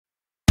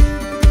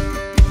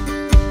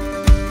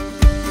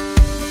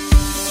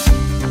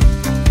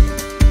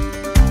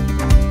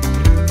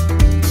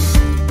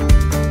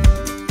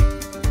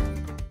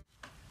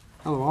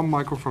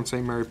Michael from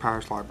St. Mary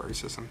Parish Library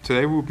System.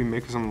 Today we'll be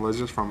making some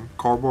lizards from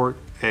cardboard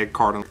egg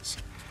cartons.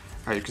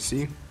 As you can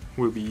see,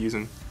 we'll be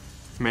using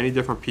many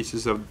different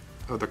pieces of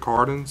the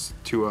cartons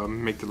to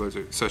make the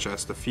lizard, such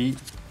as the feet,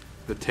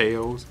 the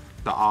tails,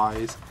 the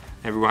eyes,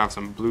 and we're going to have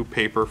some blue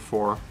paper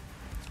for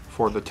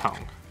the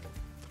tongue.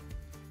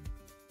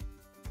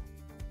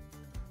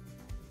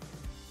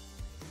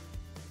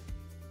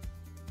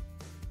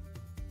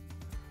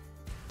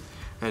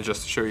 And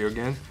just to show you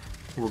again,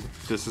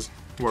 this is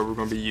what we're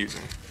going to be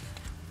using.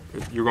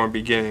 You're going to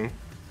be getting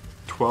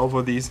 12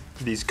 of these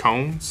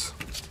cones,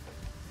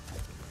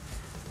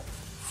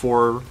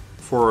 four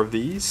of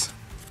these,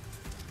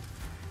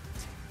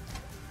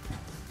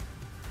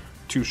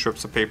 2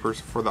 strips of papers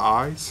for the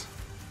eyes,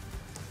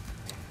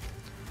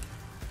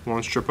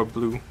 1 strip of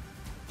blue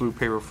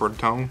paper for the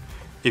tongue.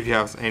 If you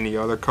have any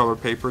other color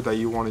paper that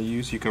you want to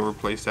use, you can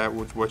replace that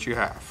with what you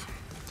have.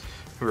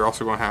 We're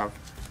also going to have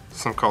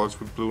some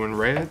colors with blue and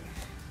red,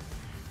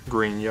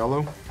 green,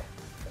 yellow,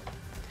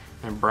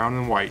 and brown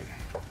and white.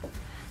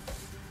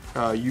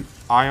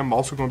 I am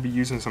also going to be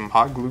using some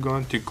hot glue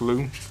gun to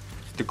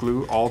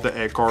glue all the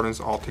egg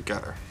cartons all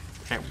together,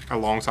 and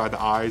alongside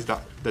the eyes,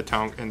 the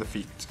tongue, and the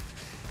feet.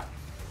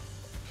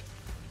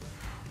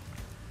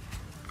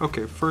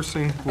 Okay, first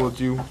thing we'll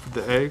do for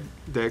the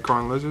egg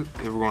carton lizard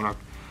is we're going to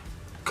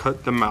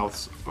cut the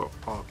mouths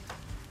up.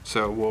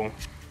 So we'll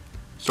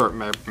start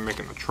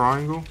making a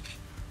triangle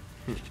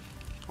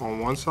on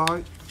one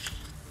side.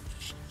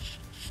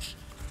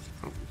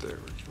 Oh, there we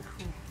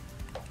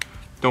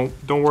go.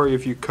 Don't worry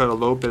if you cut a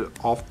little bit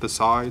off the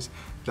sides,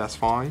 that's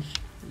fine.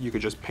 You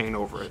could just paint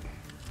over it.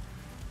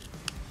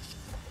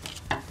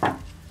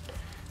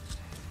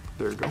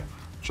 There you go,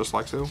 just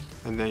like so.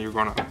 And then you're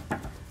gonna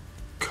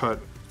cut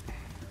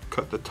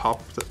the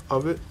top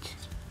of it,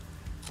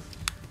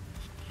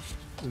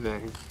 and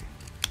then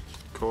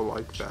go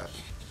like that.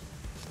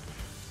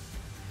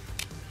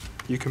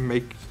 You can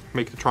make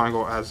the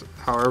triangle as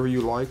however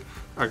you like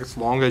as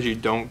long as you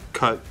don't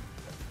cut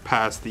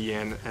past the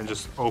end and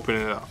just open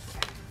it up.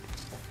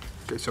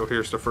 Okay, so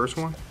here's the first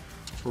one.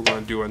 We're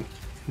going to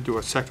do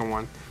a second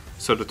one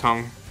so the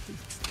tongue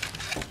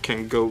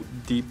can go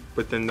deep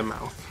within the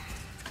mouth.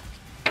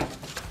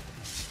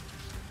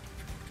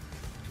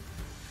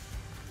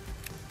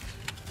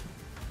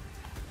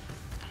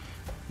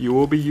 You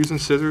will be using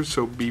scissors,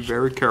 so be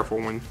very careful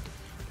when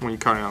you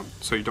cut it out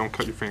so you don't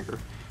cut your finger.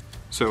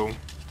 So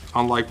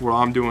unlike what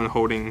I'm doing,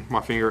 holding my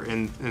finger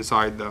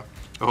inside the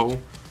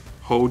hole,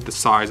 hold the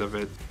size of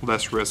it,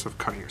 less risk of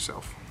cutting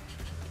yourself.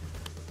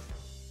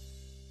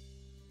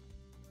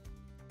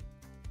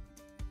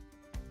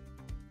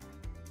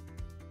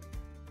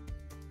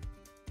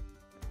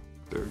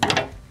 There we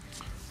go.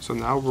 So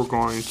now we're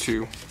going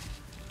to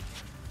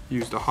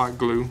use the hot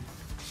glue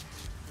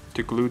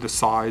to glue the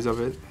size of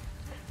it.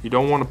 You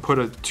don't want to put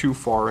it too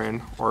far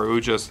in, or it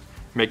will just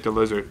make the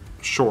lizard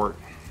short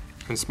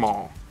and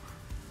small.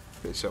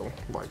 Okay, so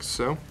like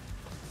so.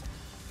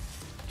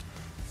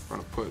 I'm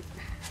going to put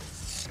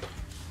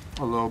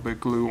a little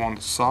bit glue on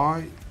the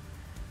side.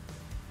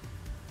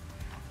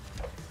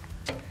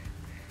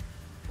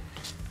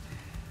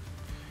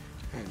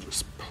 And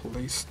just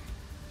place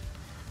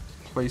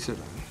it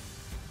in.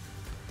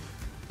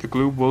 The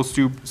glue will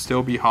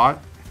still be hot,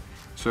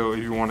 so if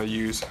you want to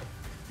use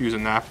a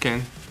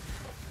napkin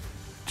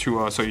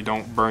to so you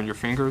don't burn your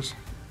fingers,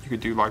 you could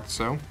do like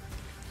so.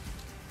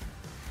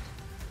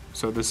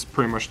 So this is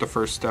pretty much the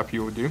first step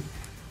you will do.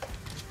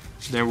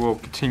 Then we'll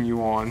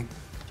continue on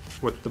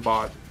with the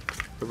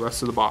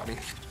rest of the body.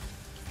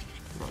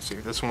 I'll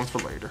save this one for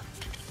later.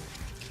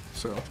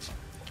 So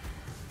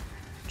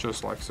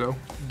just like so,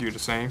 do the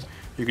same.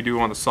 You could do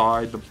on the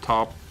side, the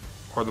top,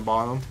 or the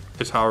bottom.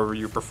 It's however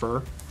you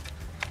prefer.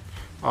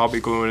 I'll be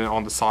gluing it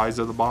on the sides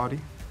of the body.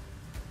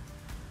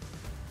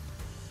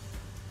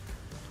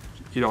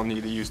 You don't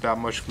need to use that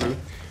much glue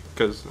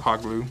because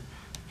hot glue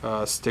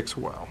sticks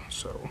well.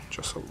 So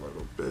just a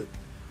little bit,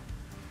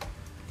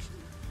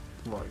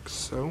 like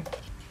so.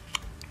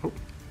 Oh,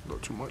 a little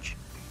too much.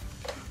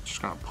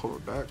 Just gonna pull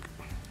it back.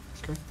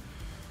 Okay.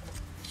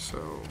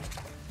 So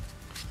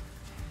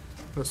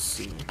let's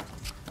see.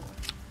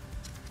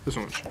 This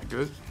one should be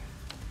good.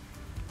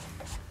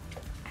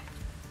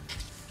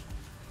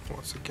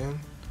 Once again,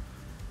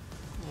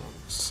 on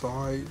the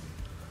side,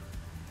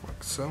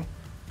 like so,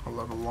 a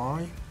level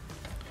line.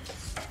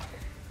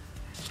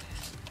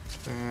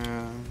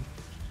 And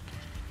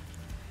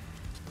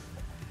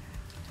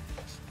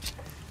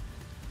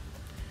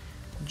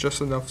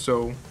just enough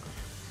so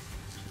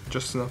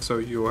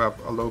you'll have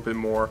a little bit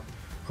more,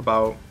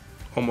 about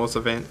almost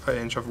an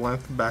inch of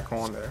length back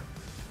on there.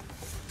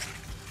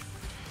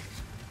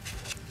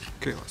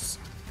 Okay, let's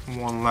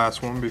one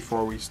last one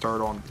before we start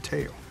on the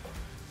tail.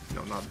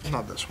 No,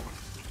 not this one.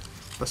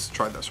 Let's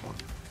try this one.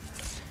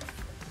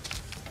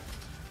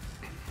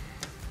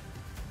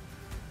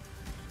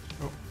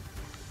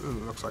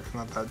 It looks like it's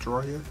not that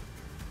dry yet,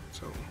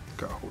 so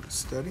gotta hold it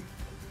steady.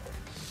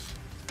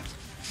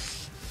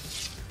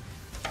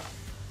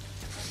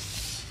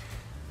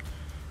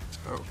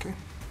 Okay,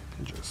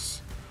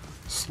 just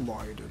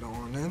slide it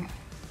on in.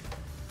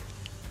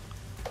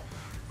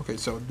 Okay,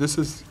 so this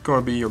is going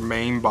to be your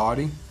main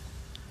body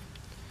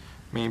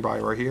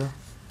right here.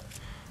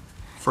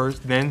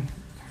 First, then,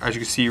 as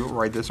you can see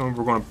right this one,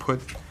 we're going to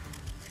put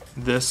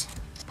this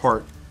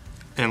part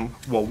in,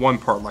 well, one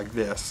part like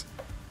this,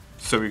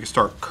 so we can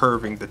start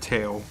curving the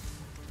tail.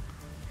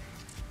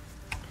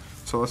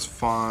 So let's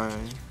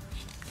find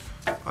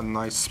a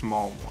nice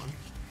small one.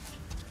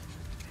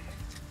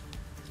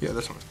 Yeah,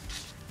 this one.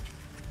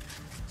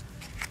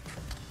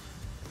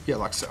 Yeah,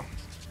 like so.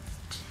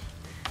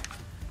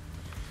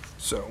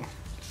 So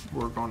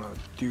we're gonna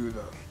do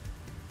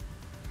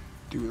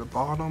the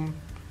bottom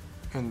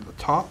and the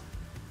top,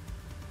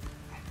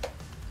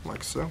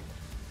 like so.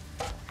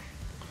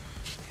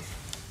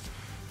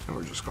 And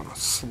we're just gonna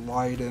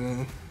slide it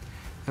in,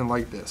 and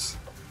like this.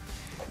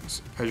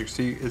 As you can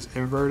see, it's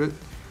inverted.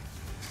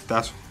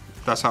 That's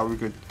how we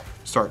could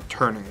start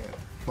turning it,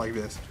 like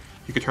this.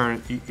 You could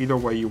turn it either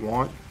way you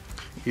want,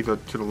 either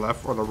to the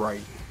left or the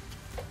right.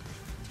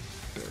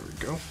 There we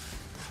go.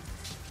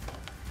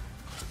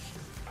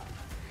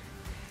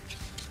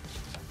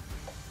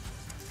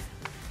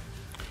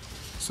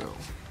 So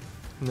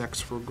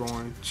next we're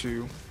going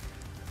to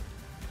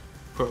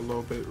put a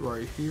little bit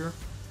right here,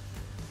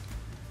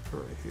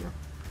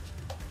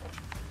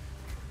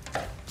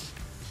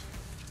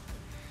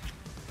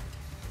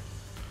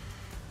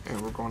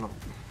 and we're going to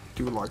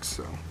do like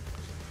so.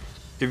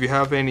 If you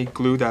have any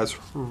glue that's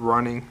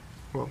running,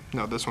 well,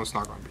 no, this one's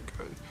not going to be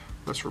good.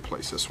 Let's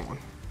replace this one.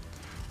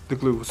 The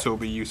glue will still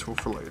be useful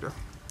for later.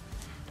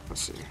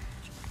 Let's see.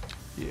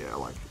 Yeah,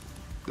 like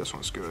this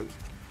one's good.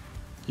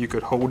 You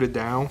could hold it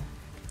down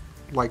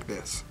like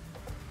this.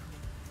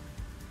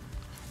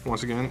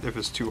 Once again, if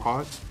it's too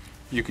hot,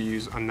 you could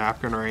use a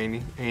napkin or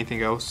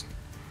anything else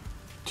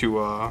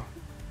to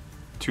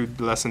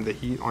lessen the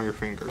heat on your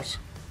fingers.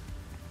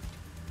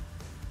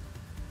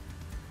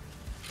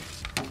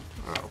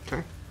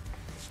 Okay.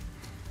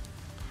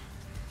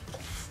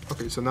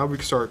 Okay, so now we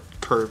can start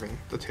curving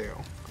the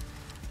tail.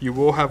 You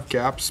will have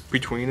gaps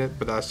between it,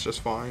 but that's just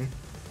fine.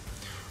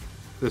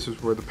 This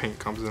is where the paint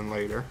comes in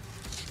later.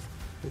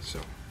 Okay, so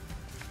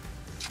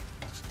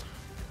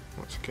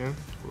once again,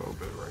 a little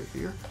bit right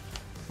here,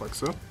 like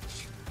so.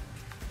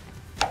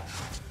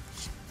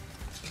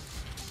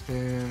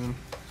 And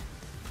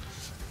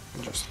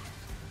just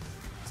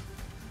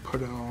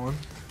put it on.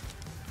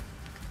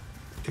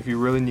 If you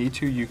really need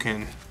to, you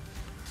can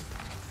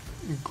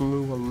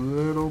glue a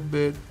little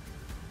bit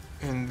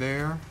in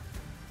there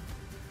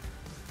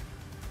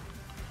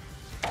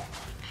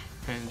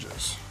and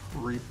just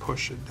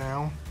re-push it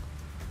down.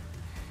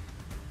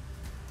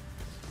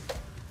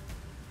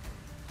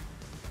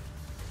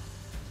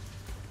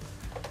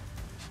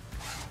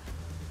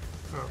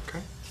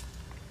 Okay.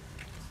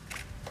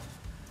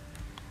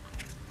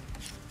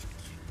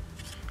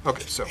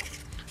 Okay, so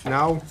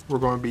now we're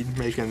going to be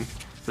making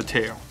the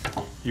tail.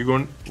 You're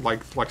going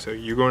like so.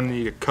 You're going to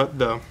need to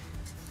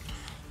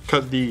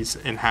cut these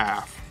in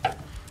half,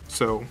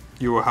 so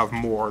you will have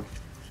more.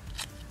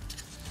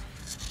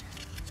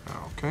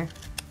 Okay.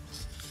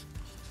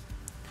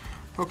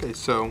 Okay,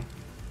 so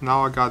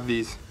now I got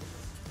these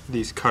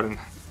cut in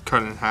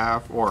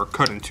half, or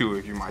cut in two,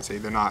 if you might say.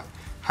 They're not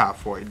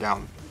halfway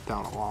down the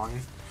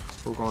line.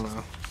 We're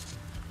gonna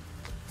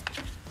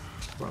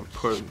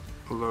put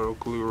a little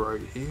glue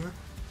right here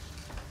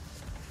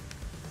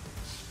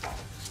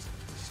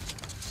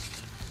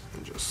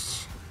and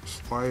just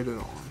slide it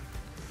on.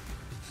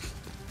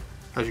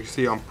 As you can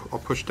see, I'll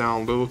push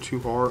down a little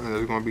too hard, and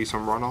there's going to be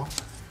some runoff.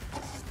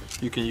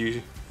 You can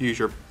use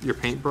your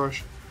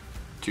paintbrush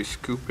to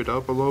scoop it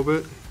up a little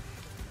bit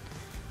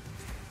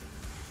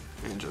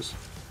and just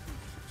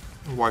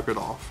wipe it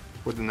off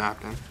with a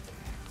napkin.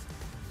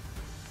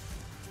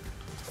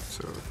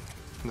 So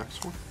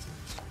next one,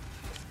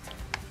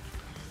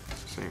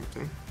 same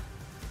thing.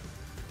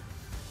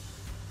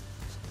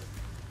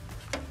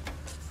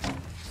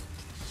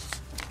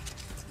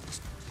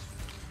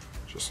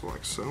 Just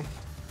like so.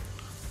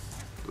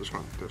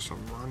 There's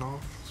some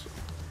runoff, so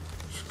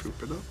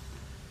scoop it up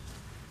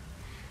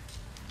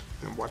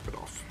and wipe it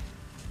off.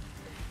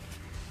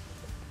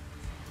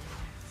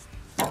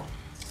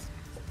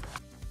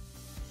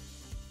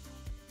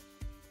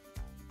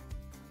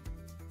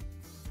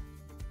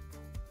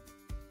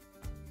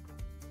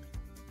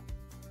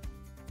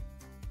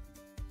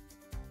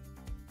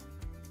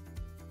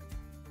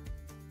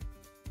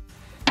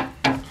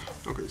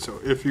 Okay, so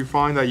if you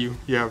find that you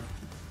have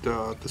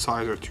the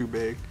sides are too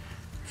big,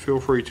 feel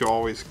free to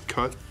always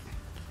cut.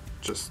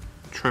 Just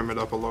trim it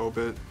up a little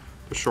bit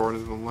to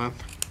shorten the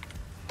length,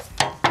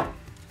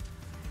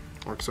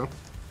 like so.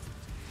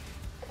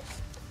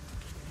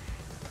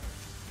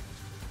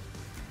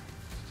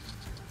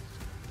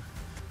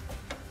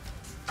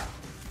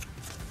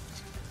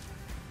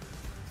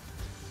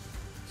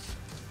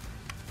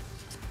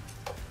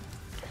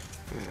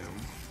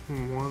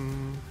 And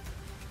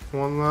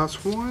one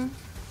last one.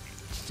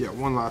 Yeah,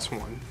 one last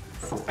one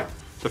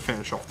to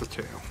finish off the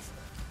tail.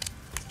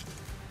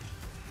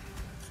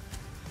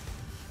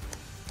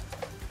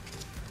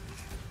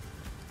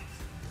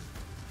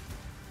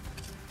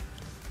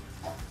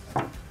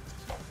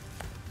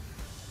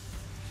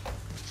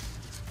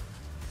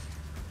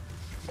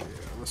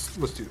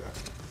 let's do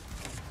that.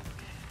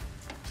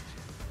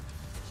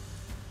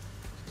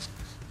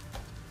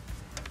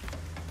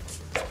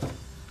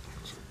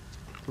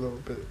 A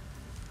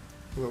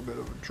little bit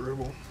of a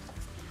dribble.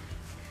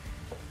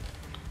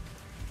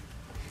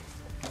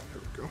 There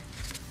we go.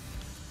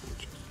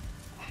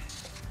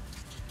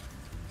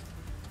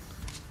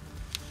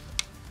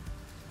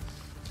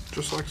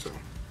 Just like so.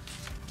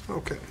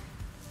 Okay.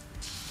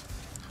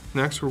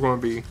 Next, we're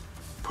going to be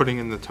putting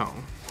in the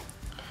tongue.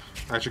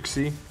 As you can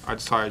see, I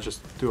decided to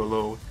just do a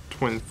little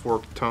twin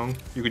fork tongue.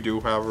 You could do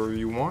however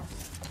you want.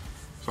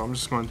 So I'm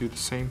just going to do the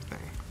same thing.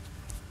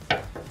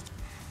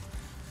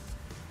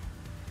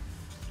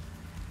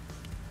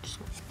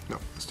 No,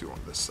 let's do it on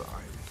this side.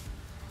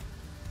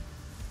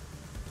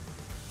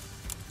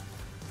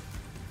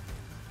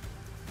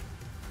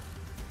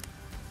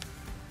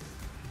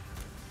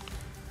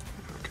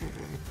 Okay,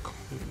 and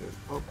clean it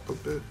up a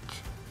bit.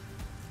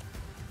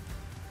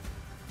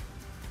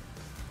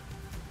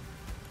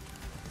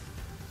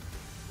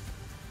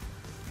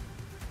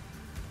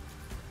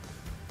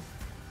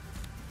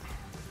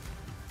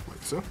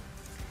 Like so.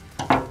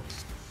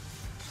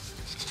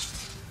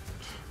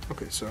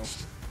 Okay, so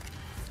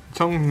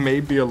tongue may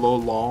be a little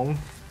long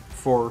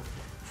for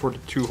the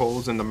two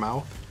holes in the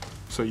mouth,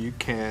 so you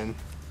can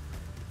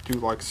do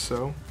like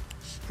so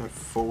and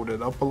fold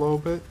it up a little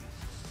bit.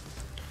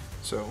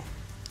 So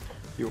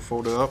you'll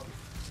fold it up,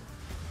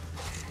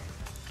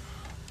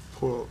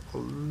 put a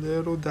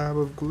little dab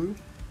of glue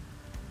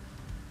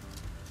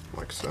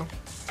like so,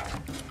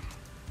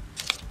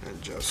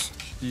 and just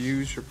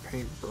use your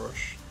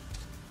paintbrush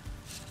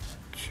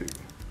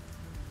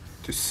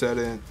to set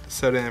it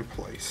in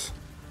place.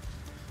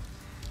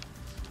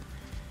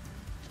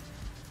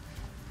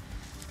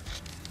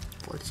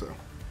 Like so.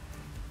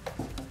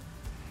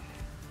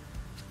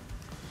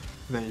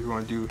 Then you're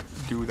going to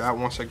do that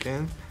once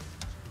again.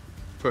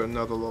 Put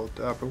another little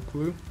dab of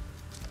glue.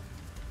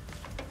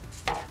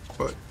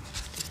 But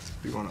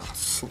you're going to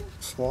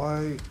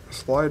slide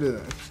it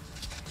in.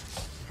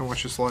 And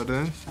once you slide it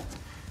in,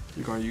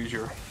 you're going to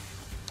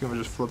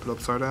just flip it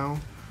upside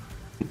down.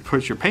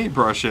 Put your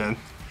paintbrush in.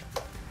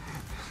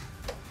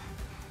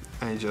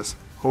 And you just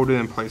hold it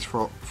in place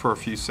for a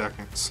few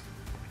seconds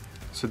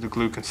so the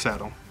glue can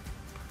settle.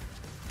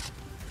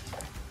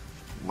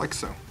 Like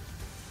so.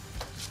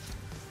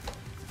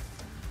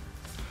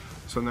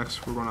 So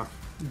next we're gonna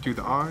do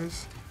the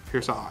eyes.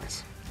 Here's the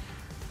eyes.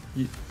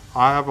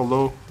 I have a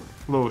little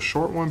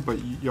short one, but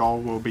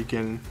y'all will be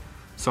getting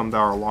some that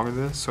are longer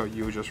than this. So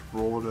you just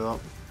roll it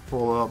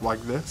up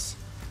like this.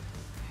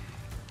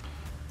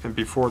 And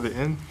before the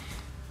end,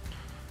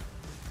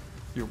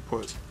 you'll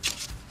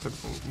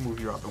move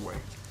you out the way.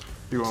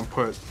 You're gonna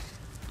put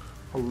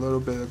a little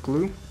bit of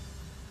glue,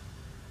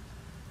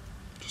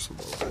 just a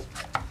little bit.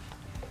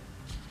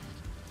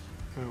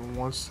 And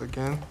once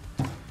again,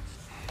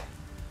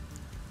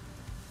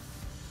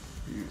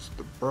 use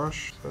the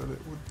brush, set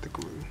it with the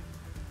glue.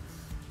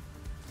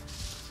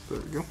 There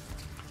we go.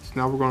 So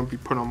now we're going to be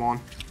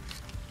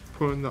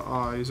putting the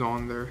eyes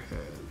on their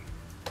head.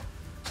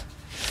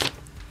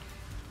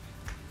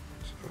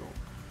 So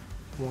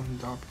one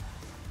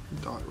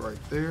dot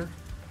right there.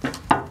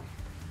 And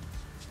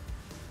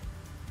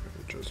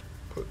just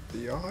put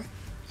the eye.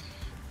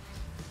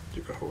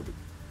 You can hold it.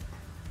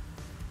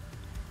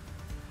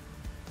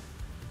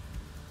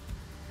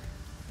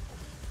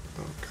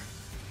 Okay,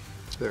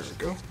 there we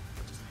go.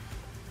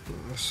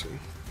 Let's see.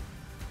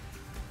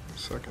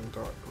 Second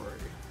dot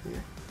right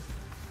here.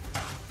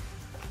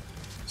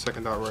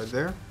 Second dot right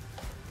there.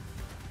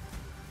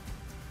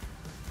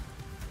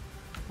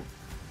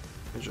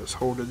 And just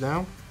hold it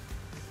down.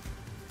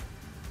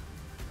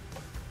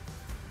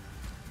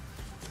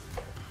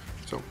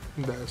 So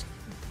that's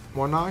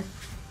one eye,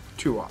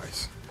 two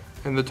eyes,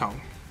 and the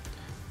tongue.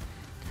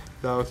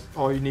 That's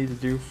all you need to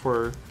do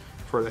for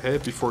the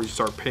head before you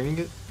start painting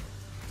it.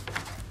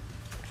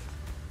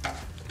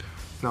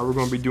 Now we're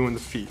going to be doing the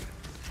feet.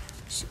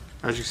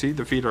 As you see,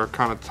 the feet are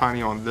kind of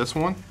tiny on this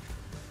one.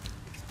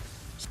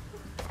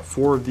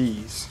 4 of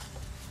these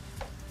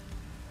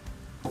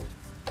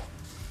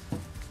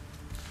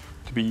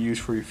to be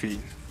used for your feet.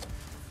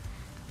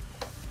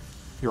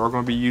 You are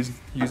going to be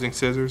using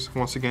scissors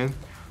once again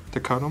to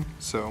cut them.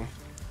 So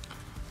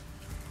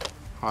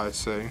I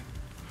say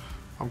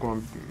I'm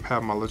going to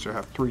have my lizard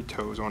have 3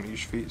 toes on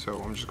each feet.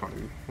 So I'm just going to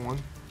do 1,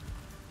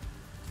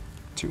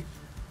 2.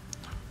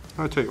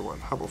 I'll tell you what,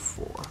 how about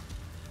 4?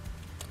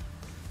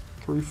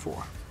 3,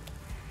 4.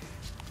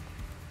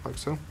 Like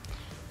so.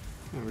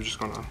 And we're just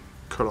gonna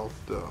cut off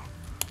the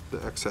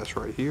excess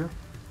right here.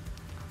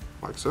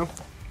 Like so.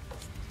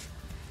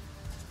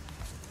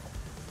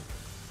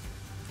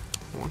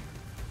 1,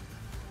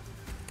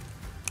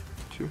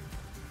 2,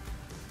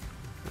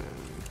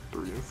 and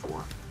 3 and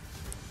 4.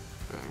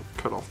 And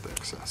cut off the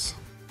excess.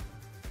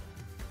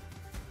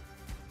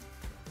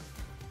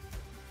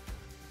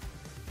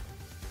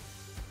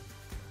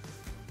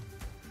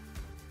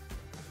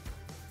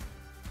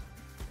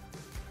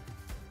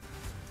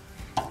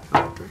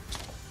 Okay,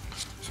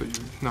 so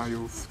now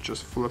you'll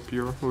just flip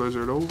your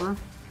lizard over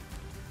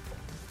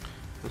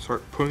and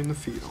start putting the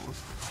feet on.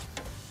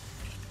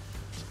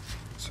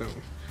 So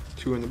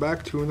 2 in the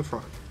back, 2 in the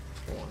front.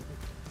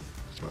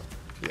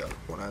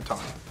 One at a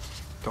time.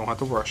 Don't have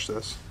to rush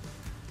this.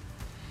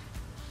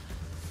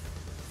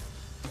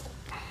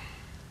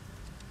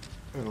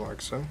 And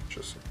like so,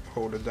 just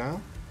hold it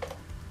down.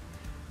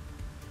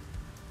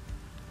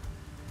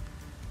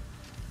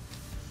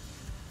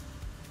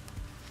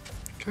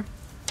 Okay.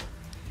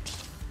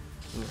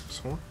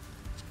 Next one.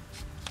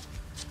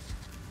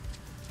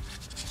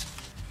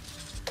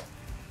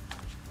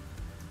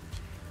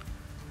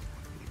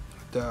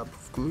 A dab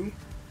of glue.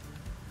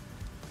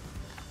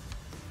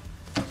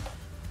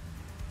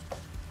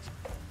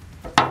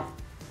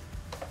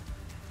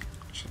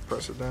 Just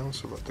press it down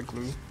so let the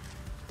glue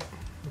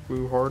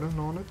harden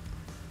on it.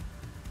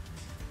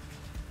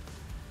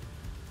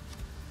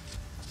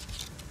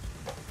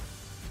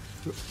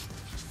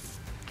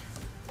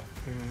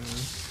 And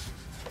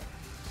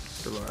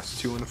the last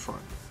 2 in the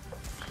front.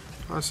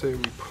 I say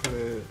we put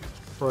it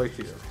right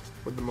here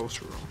with the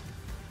most room.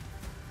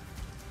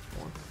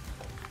 1.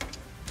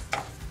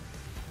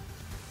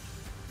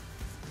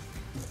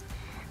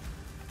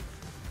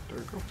 There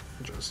we go.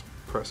 Just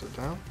press it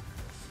down.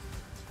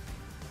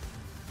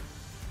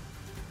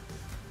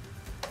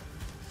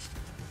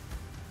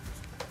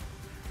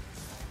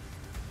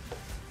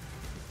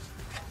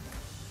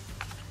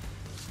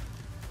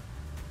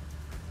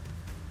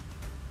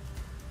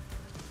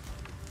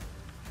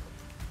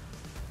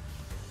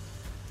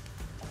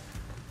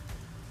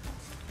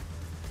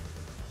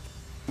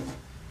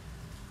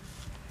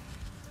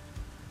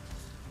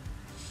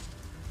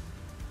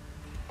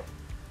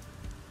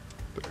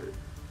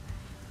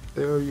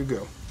 There you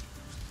go.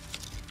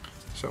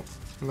 So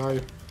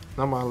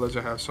now my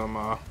lizard has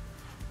some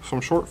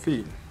short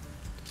feet.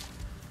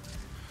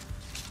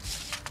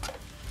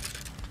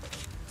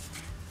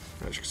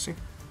 As you can see.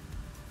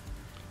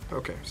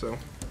 Okay, so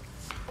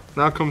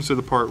now it comes to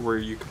the part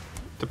where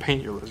to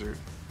paint your lizard.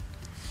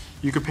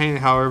 You can paint it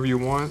however you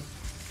want.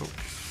 Oh,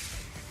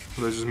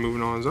 the lizard's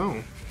moving on his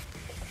own.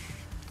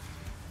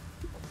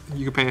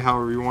 You can paint it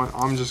however you want.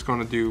 I'm just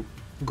gonna do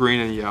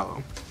green and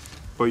yellow.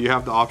 But you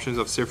have the options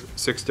of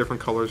 6 different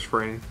colors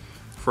for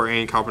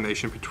any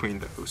combination between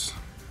those.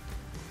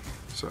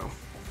 So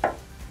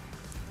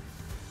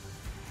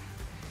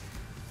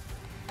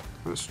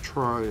let's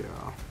try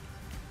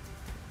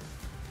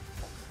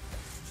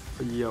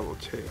a yellow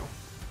tail.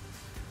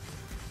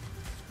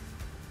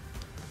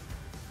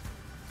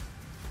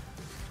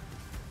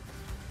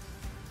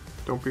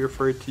 Don't be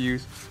afraid to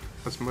use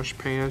as much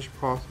paint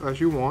as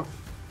you want.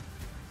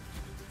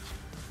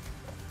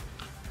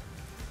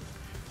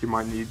 You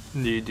might need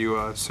to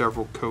do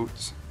several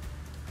coats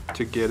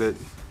to get it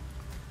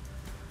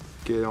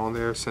on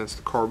there, since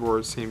the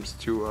cardboard seems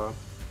to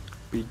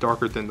be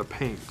darker than the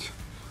paint,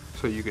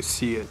 so you can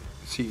see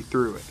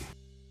through it.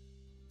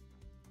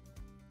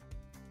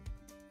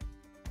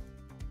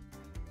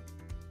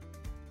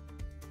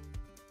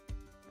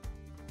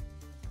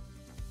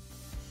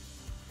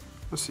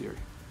 Let's see here.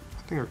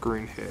 I think our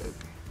green head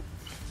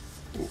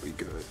will be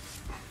good.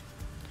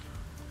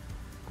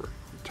 Right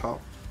on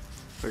top.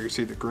 So you can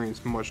see the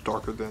green's much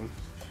darker than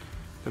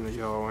the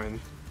yellow, and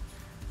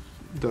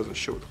doesn't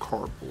show the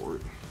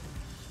cardboard.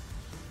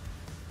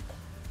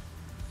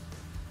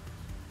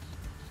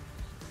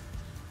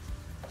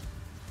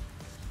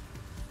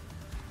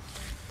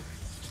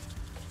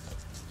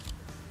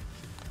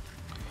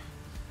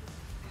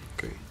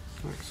 Okay,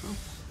 like so.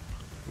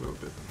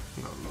 Another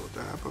little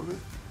dab of it.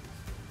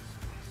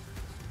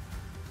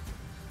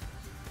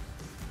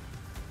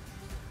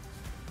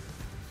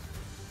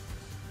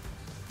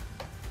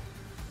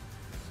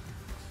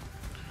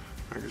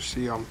 I can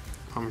see I'm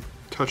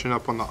touching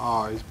up on the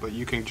eyes, but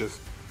you can just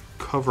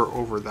cover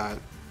over that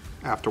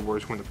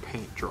afterwards when the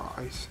paint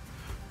dries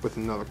with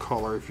another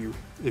color if you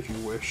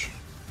wish.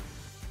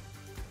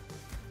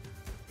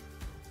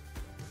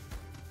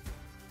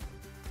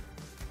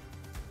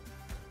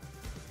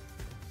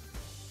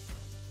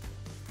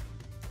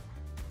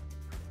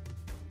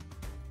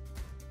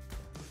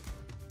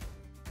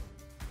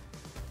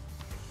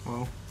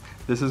 Well,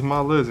 this is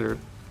my lizard.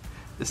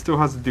 It still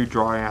has to do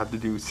dry, I have to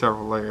do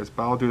several layers,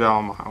 but I'll do that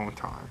on my own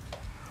time.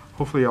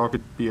 Hopefully y'all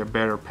could be a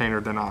better painter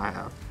than I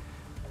have.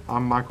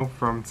 I'm Michael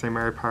from St.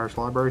 Mary Parish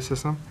Library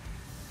System,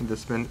 and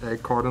this has been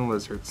Egg Carton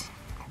Lizards.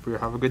 Hope you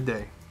have a good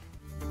day.